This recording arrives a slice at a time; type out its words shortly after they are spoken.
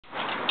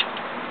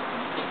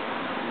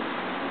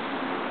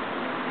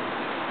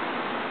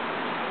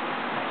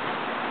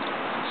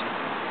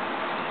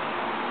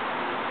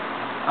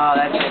Oh,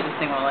 that's it. This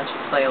thing won't let you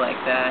play like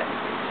that.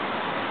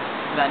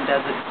 It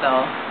undoes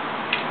itself.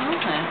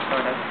 Okay,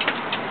 sort of.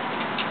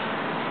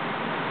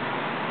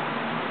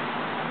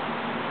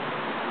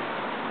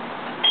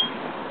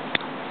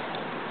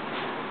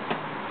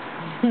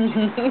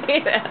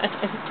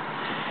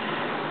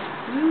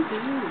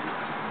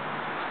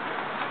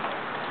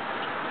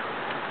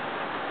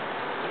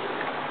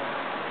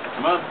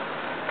 Come on.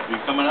 You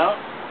coming out?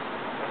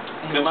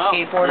 He's Come a out.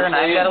 skateboarder and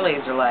I've got a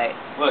laser light.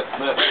 Look,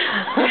 look.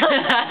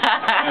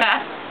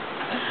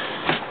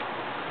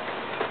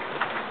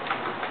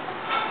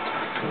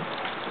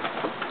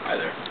 Hi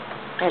there.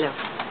 Hello.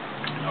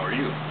 How are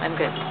you? I'm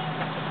good.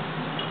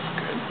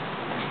 Good.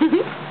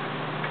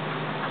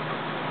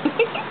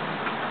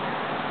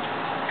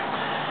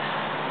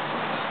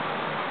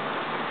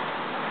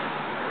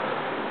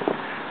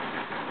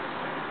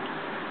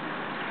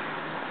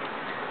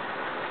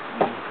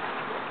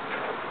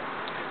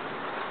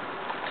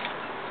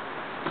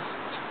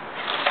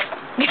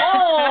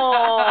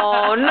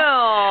 Oh,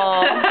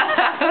 no.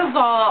 That was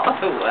all,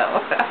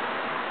 well.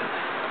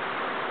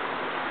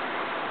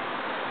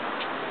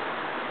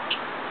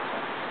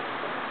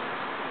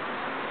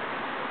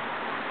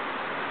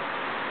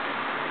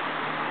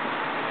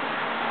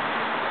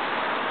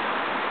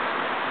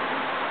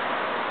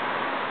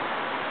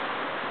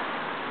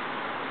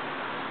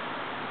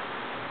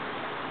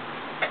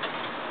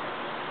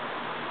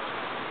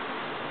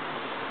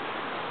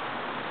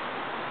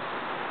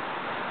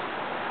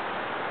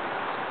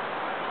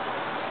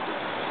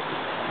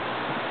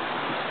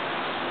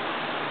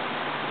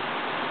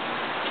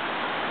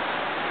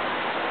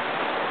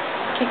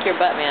 Kick your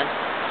butt, man.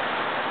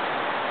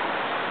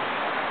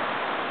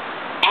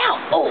 Ow!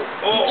 Oh!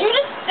 Oh. Did you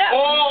just...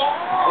 Oh!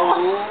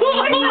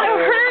 That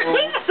hurt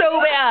so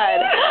bad.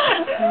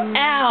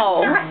 Ow!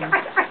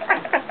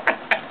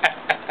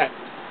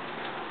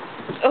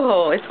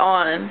 Oh, it's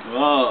on.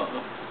 Oh.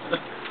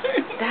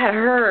 That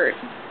hurt.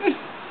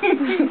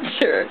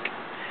 Jerk.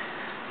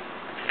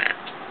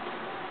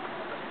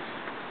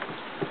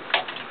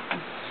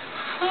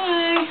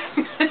 Hi.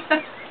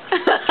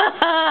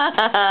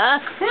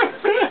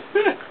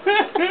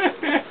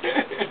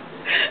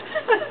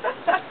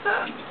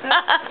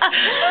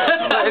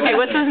 Okay,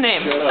 what's his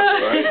name? Shut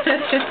up, right?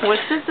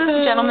 What's this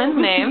gentleman's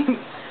name?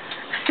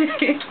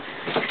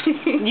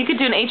 You could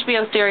do an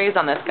HBO series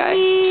on this guy.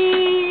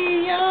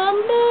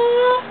 Miyama.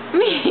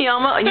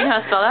 Miyama. You know how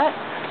to spell that?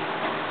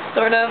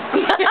 Sort of.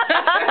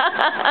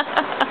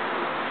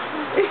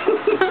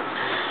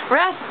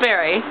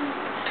 Raspberry.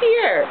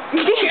 Pierre.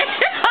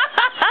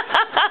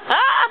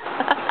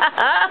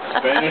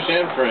 Spanish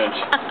and French.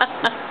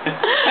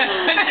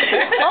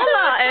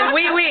 Hola and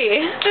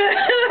oui.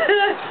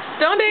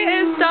 Donde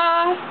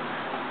está?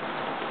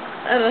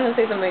 I don't know how to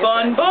say something.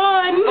 Bon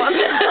bon.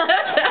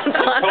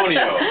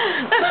 Antonio.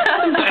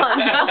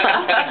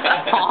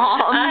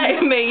 Ay,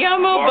 me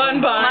llamo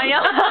Bon Bon.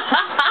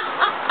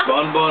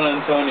 Bon Bon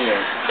Antonio.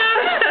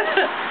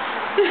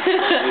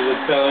 He's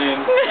Italian.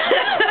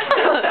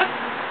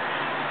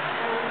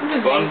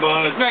 Bon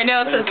Bon. Right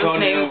now it says his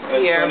name is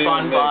Pierre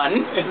Bon Bon.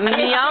 Me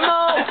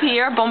llamo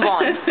Pierre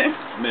Bonbon.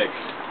 Mick.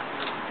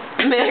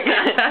 Mick.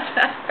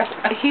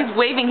 He's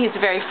waving. He's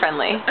very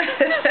friendly.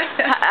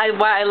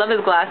 I love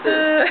his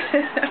glasses.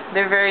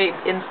 They're very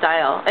in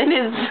style. And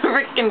his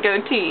freaking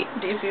goatee.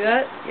 Do you see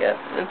that? Yep.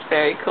 It's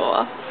very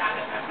cool.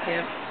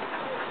 Yep.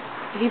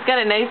 He's got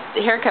a nice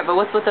haircut, but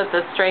what's with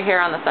the stray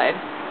hair on the side?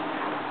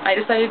 I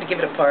decided to give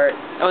it a part.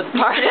 Oh, it's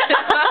part.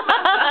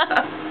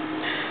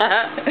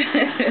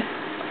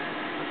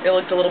 It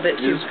looked a little bit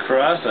too He's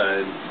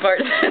cross-eyed. part.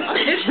 Yeah,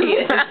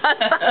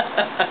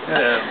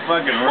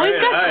 fucking Well, he's right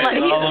got eye.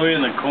 He's all the way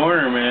in the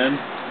corner, man.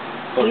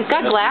 He's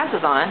got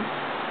glasses on.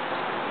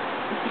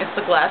 It's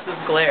the glasses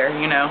glare,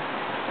 you know.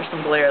 There's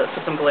some glare. Let's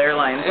put some glare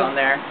lines on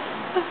there.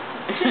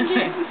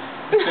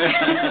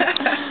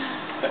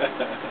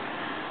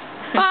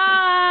 Bye.